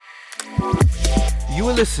You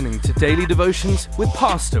are listening to Daily Devotions with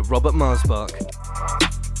Pastor Robert Marsbach.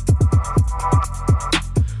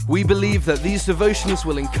 We believe that these devotions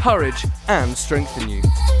will encourage and strengthen you.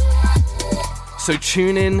 So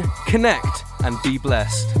tune in, connect, and be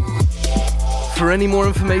blessed. For any more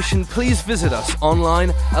information, please visit us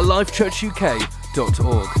online at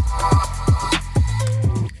lifechurchuk.org.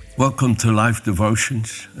 Welcome to Life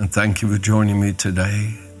Devotions, and thank you for joining me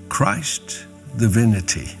today. Christ,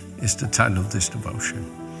 Divinity is the title of this devotion.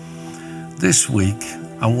 This week,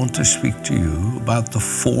 I want to speak to you about the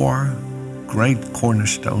four great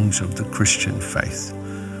cornerstones of the Christian faith: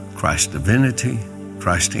 Christ's divinity,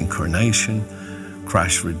 Christ's incarnation,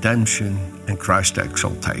 Christ's redemption, and Christ's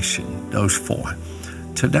exaltation. Those four.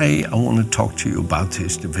 Today, I want to talk to you about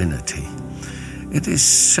His divinity. It is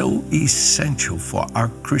so essential for our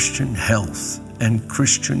Christian health and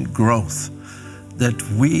Christian growth that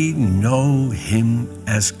we know Him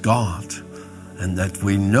as God and that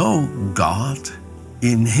we know God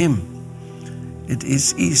in Him. It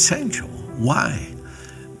is essential. Why?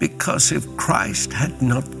 Because if Christ had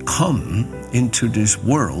not come into this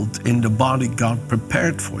world in the body God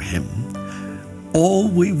prepared for Him, all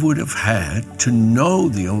we would have had to know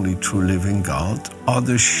the only true living God are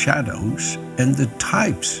the shadows and the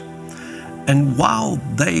types. And while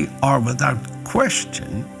they are without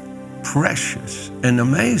question precious and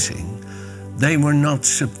amazing, they were not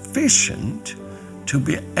sufficient to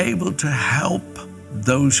be able to help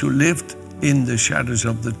those who lived in the shadows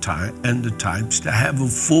of the time and the types to have a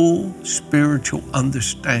full spiritual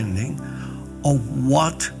understanding of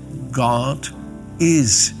what God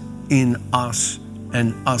is in us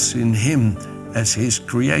and us in Him as His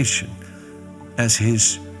creation, as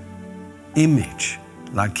His image.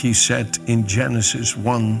 Like He said in Genesis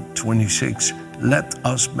 1:26, let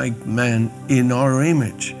us make man in our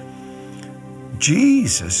image.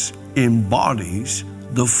 Jesus embodies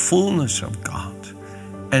the fullness of God,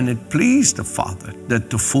 and it pleased the Father that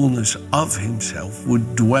the fullness of Himself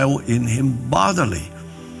would dwell in Him bodily.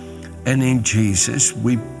 And in Jesus,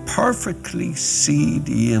 we perfectly see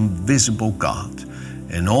the invisible God.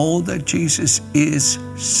 And all that Jesus is,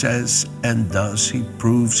 says, and does, He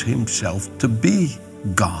proves Himself to be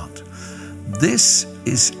God. This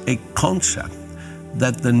is a concept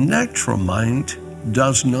that the natural mind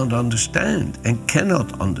does not understand and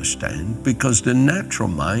cannot understand, because the natural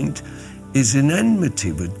mind is in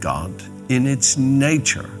enmity with God in its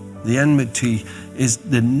nature. The enmity is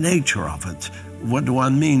the nature of it. What do I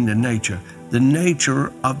mean, the nature? The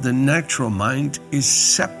nature of the natural mind is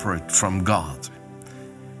separate from God.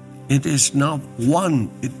 It is not one.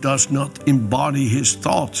 It does not embody His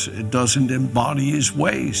thoughts. It doesn't embody His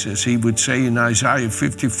ways. As He would say in Isaiah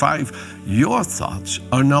 55, your thoughts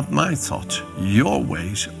are not my thoughts. Your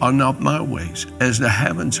ways are not my ways. As the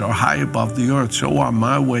heavens are high above the earth, so are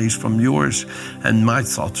my ways from yours and my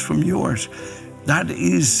thoughts from yours. That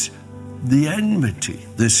is the enmity,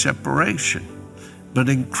 the separation. But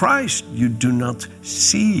in Christ, you do not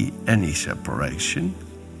see any separation.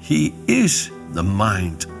 He is the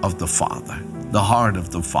mind of the Father, the heart of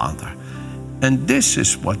the Father. And this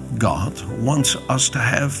is what God wants us to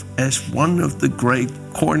have as one of the great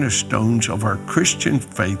cornerstones of our Christian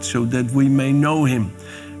faith, so that we may know Him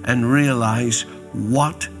and realize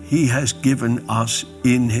what He has given us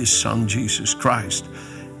in His Son, Jesus Christ.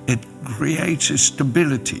 It creates a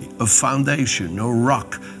stability, a foundation, a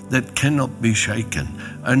rock that cannot be shaken,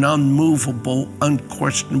 an unmovable,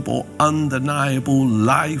 unquestionable, undeniable,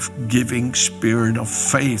 life-giving spirit of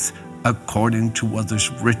faith according to what is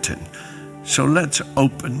written. So let's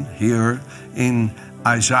open here in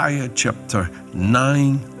Isaiah chapter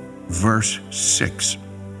 9, verse 6,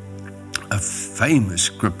 a famous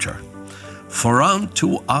scripture. For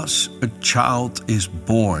unto us a child is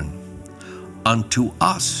born, unto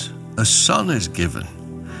us a son is given,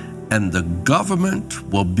 and the government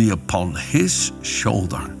will be upon His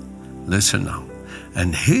shoulder. Listen now.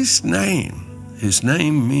 And His name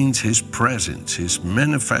means His presence, His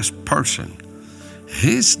manifest person.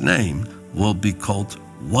 His name will be called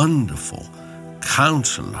Wonderful,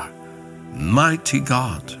 Counselor, Mighty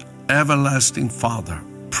God, Everlasting Father,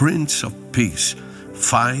 Prince of Peace.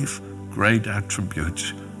 5 great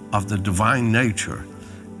attributes of the divine nature.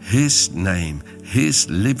 His name, His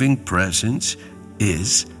living presence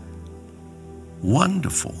is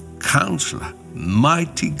Wonderful, Counselor,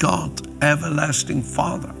 Mighty God, Everlasting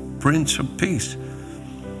Father, Prince of Peace.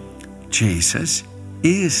 Jesus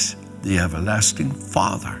is the Everlasting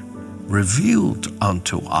Father revealed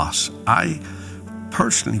unto us. I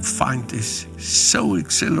personally find this so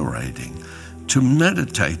exhilarating to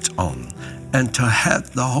meditate on and to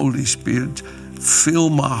have the Holy Spirit fill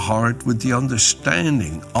my heart with the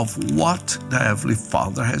understanding of what the Heavenly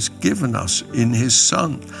Father has given us in His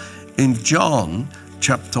Son. In John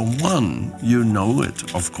chapter 1, you know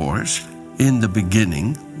it, of course. In the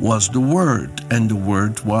beginning was the Word, and the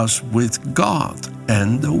Word was with God,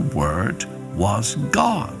 and the Word was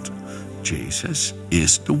God. Jesus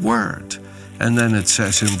is the Word. And then it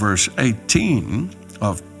says in verse 18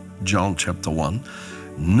 of John chapter 1,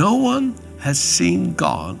 no one has seen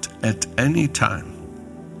God at any time.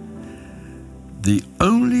 The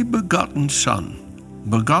only begotten Son,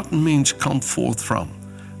 begotten means come forth from,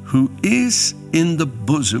 who is in the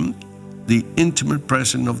bosom, the intimate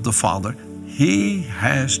presence of the Father, He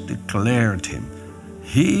has declared Him.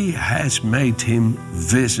 He has made Him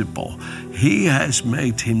visible. He has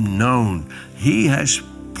made Him known. He has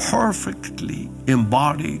perfectly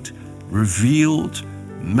embodied, revealed,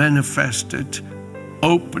 manifested,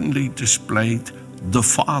 openly displayed the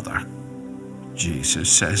Father.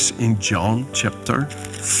 Jesus says in John chapter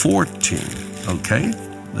 14. Okay?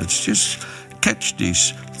 Let's just catch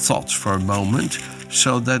these thoughts for a moment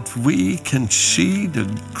so that we can see the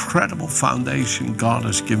incredible foundation God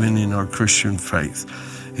has given in our Christian faith.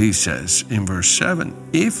 He says in verse 7,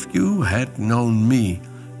 if you had known me,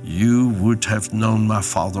 you would have known my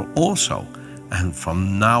Father also. And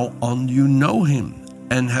from now on you know Him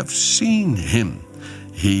and have seen Him.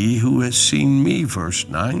 He who has seen me, verse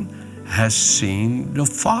 9, has seen the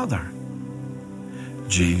Father.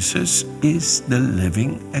 Jesus is the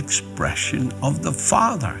living expression of the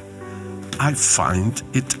Father. I find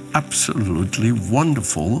it absolutely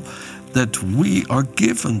wonderful that we are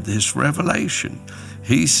given this revelation.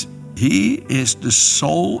 He is the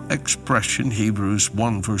sole expression, Hebrews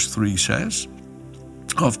 1 verse 3 says,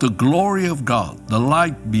 of the glory of God, the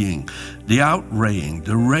light being, the outraying,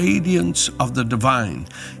 the radiance of the divine.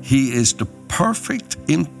 He is the perfect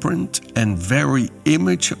imprint and very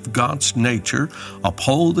image of God's nature,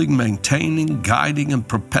 upholding, maintaining, guiding, and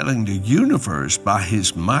propelling the universe by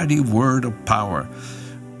His mighty word of power.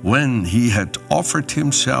 When He had offered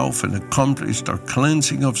Himself and accomplished our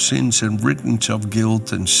cleansing of sins and riddance of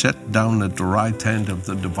guilt, and sat down at the right hand of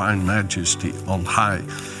the divine majesty on high,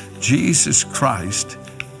 Jesus Christ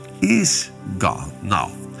is God. Now,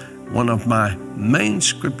 one of my main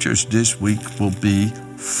scriptures this week will be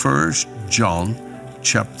 1 John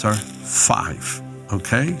chapter 5.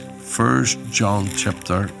 Okay? 1 John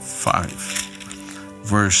chapter 5,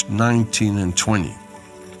 verse 19 and 20.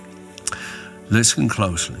 Listen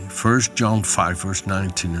closely. 1 John 5, verse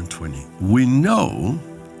 19 and 20. We know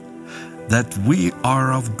that we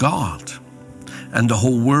are of God, and the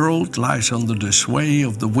whole world lies under the sway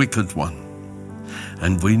of the wicked one.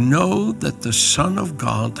 And we know that the Son of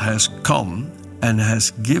God has come and has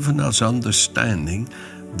given us understanding,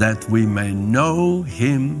 that we may know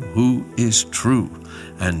Him who is true.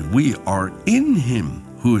 And we are in Him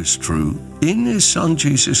who is true, in His Son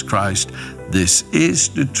Jesus Christ. This is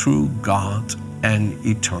the true God and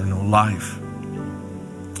eternal life.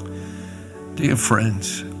 Dear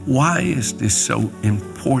friends, why is this so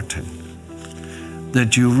important?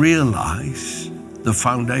 That you realize the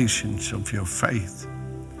foundations of your faith.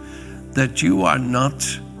 That you are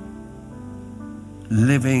not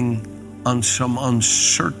living on some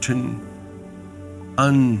uncertain,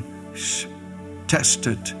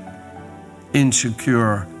 untested,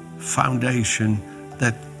 insecure foundation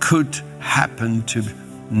that could happen to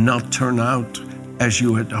not turn out as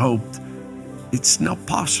you had hoped. It's not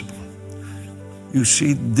possible. You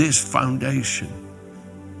see, this foundation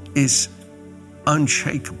is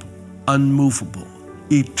unshakable, unmovable,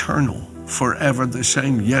 eternal, forever the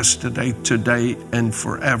same, yesterday, today, and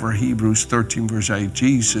forever. Hebrews 13 verse 8,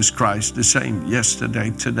 Jesus Christ the same,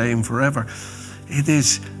 yesterday, today, and forever. It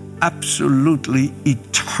is absolutely,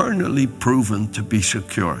 eternally proven to be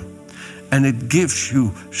secure. And it gives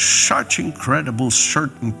you such incredible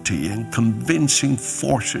certainty and convincing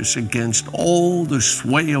forces against all the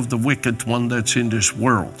sway of the wicked one that's in this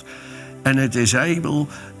world. And it is able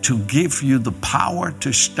to give you the power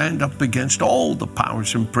to stand up against all the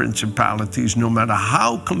powers and principalities, no matter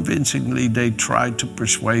how convincingly they try to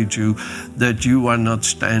persuade you that you are not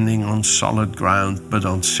standing on solid ground, but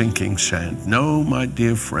on sinking sand. No, my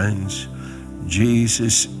dear friends,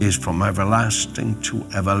 Jesus is from everlasting to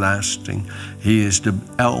everlasting. He is the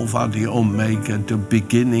Alpha, the Omega, the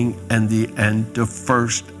beginning and the end, the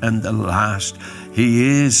first and the last.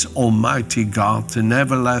 He is Almighty God, an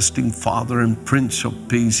everlasting Father and Prince of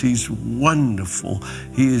Peace. He's wonderful.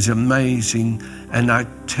 He is amazing. And I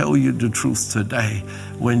tell you the truth today,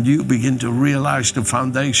 when you begin to realize the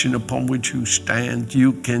foundation upon which you stand,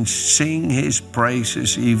 you can sing his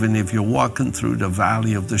praises even if you're walking through the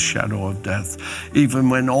valley of the shadow of death.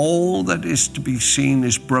 Even when all that is to be seen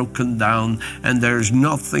is broken down and there's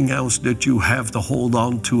nothing else that you have to hold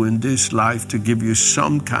on to in this life to give you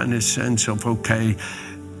some kind of sense of, okay,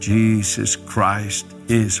 Jesus Christ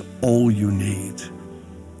is all you need.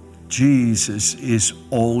 Jesus is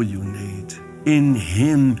all you need. In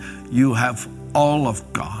him you have all of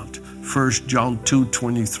God. 1 John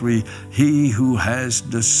 2:23, he who has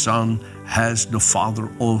the Son has the Father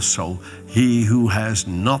also. He who has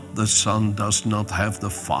not the Son does not have the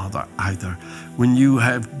Father either. When you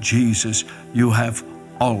have Jesus, you have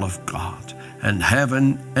all of God. And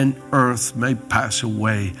heaven and earth may pass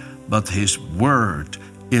away, but his word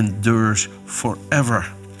endures forever.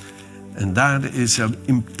 And that is an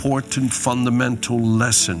important fundamental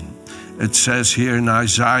lesson. It says here in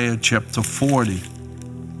Isaiah chapter 40,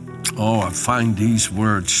 I find these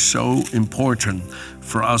words so important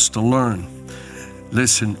for us to learn.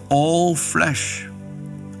 Listen, all flesh,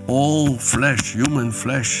 human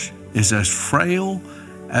flesh, is as frail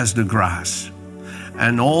as the grass,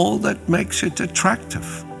 and all that makes it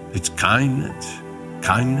attractive, its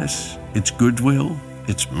kindness, its goodwill,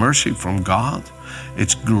 its mercy from God,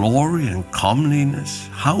 its glory and comeliness,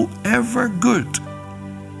 however good,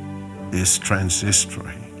 is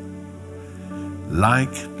transitory.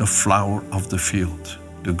 Like the flower of the field,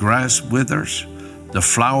 the grass withers, the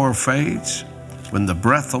flower fades, when the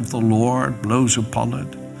breath of the Lord blows upon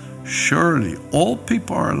it. Surely all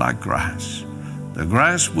people are like grass. The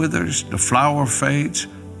grass withers, the flower fades,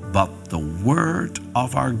 but the word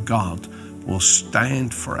of our God will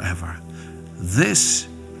stand forever. This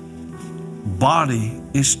body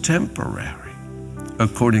is temporary,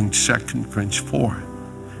 according to 2 Corinthians 4.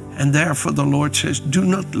 And therefore the Lord says, do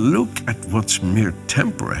not look at what's mere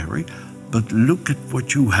temporary, but look at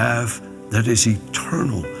what you have that is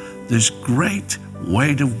eternal. This great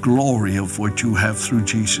weight of glory of what you have through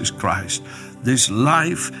Jesus Christ. This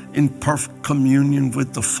life in perfect communion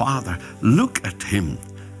with the Father. Look at him.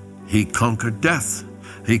 He conquered death.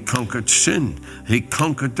 He conquered sin. He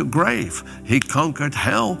conquered the grave. He conquered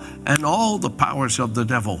hell and all the powers of the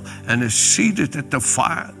devil, and is seated at the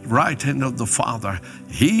right hand of the Father.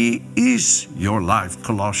 He is your life,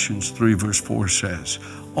 Colossians 3 verse 4 says.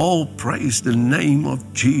 Oh, praise the name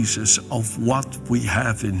of Jesus, of what we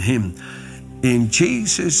have in him. In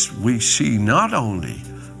Jesus, we see not only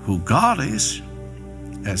who God is,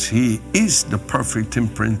 as he is the perfect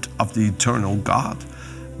imprint of the eternal God,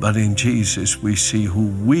 but in Jesus, we see who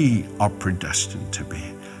we are predestined to be.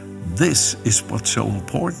 This is what's so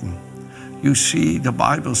important. You see, the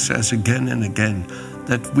Bible says again and again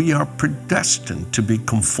that we are predestined to be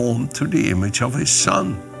conformed to the image of his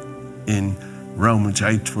Son. In Romans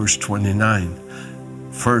 8, verse 29.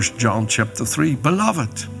 1 John chapter 3,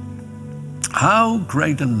 beloved, how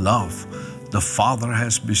great a love the Father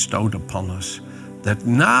has bestowed upon us, that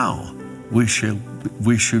now we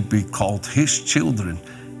should be called his children,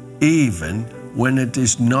 even when it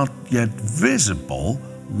is not yet visible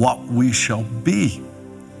what we shall be.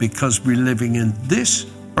 Because we're living in this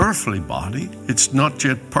earthly body, it's not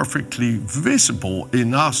yet perfectly visible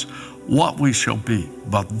in us what we shall be.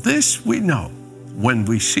 But this we know, when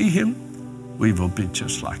we see him, we will be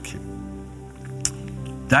just like him.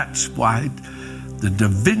 That's why the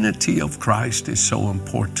divinity of Christ is so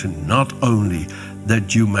important. Not only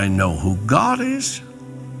that you may know who God is,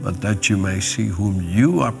 but that you may see whom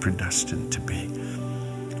you are predestined to be.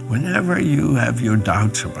 Whenever you have your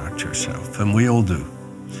doubts about yourself, and we all do,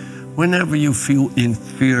 whenever you feel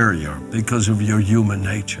inferior because of your human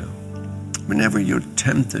nature, whenever you're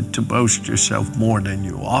tempted to boast yourself more than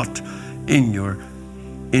you ought in your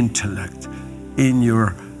intellect, in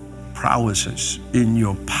your prowesses, in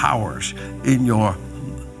your powers, in your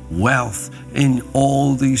wealth, in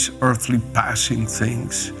all these earthly passing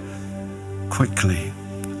things, quickly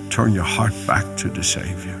turn your heart back to the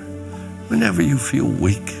Savior. Whenever you feel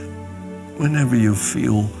weak, whenever you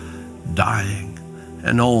feel dying,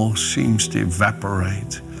 and all seems to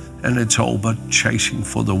evaporate, and it's all but chasing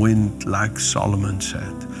for the wind, like Solomon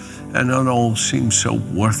said, and it all seems so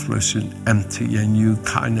worthless and empty, and you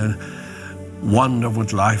kind of wonder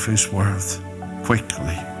what life is worth,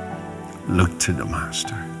 quickly look to the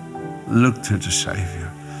Master, look to the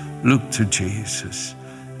Savior, look to Jesus,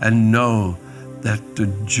 and know that the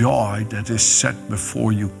joy that is set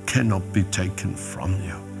before you cannot be taken from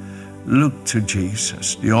you. Look to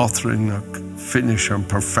Jesus, the author and finisher and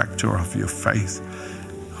perfecter of your faith,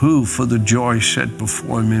 who for the joy set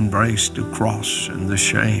before him embraced the cross and the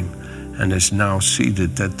shame, and is now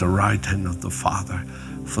seated at the right hand of the Father.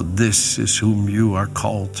 for this is whom you are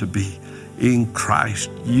called to be. In Christ,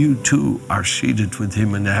 you too are seated with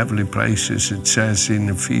him in the heavenly places, it says in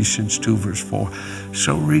Ephesians 2 verse 4.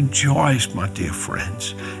 So rejoice, my dear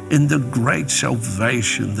friends, in the great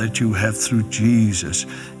salvation that you have through Jesus.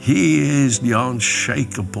 He is the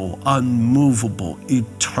unshakable, unmovable,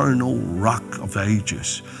 eternal rock of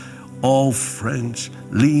ages. Oh, friends,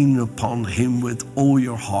 lean upon him with all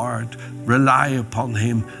your heart. Rely upon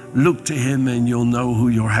him. Look to him and you'll know who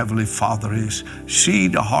your Heavenly Father is. See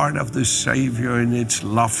the heart of the Savior in its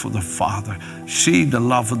love for the Father. See the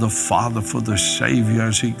love of the Father for the Savior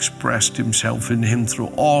as he expressed himself in him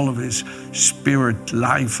through all of his spirit,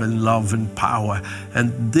 life, and love and power.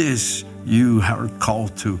 And this you are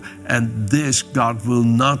called to. And this God will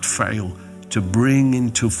not fail to bring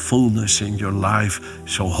into fullness in your life.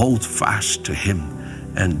 So hold fast to him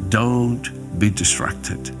and don't be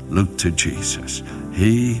distracted. Look to Jesus.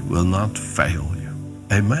 He will not fail you.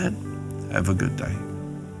 Amen. Have a good day.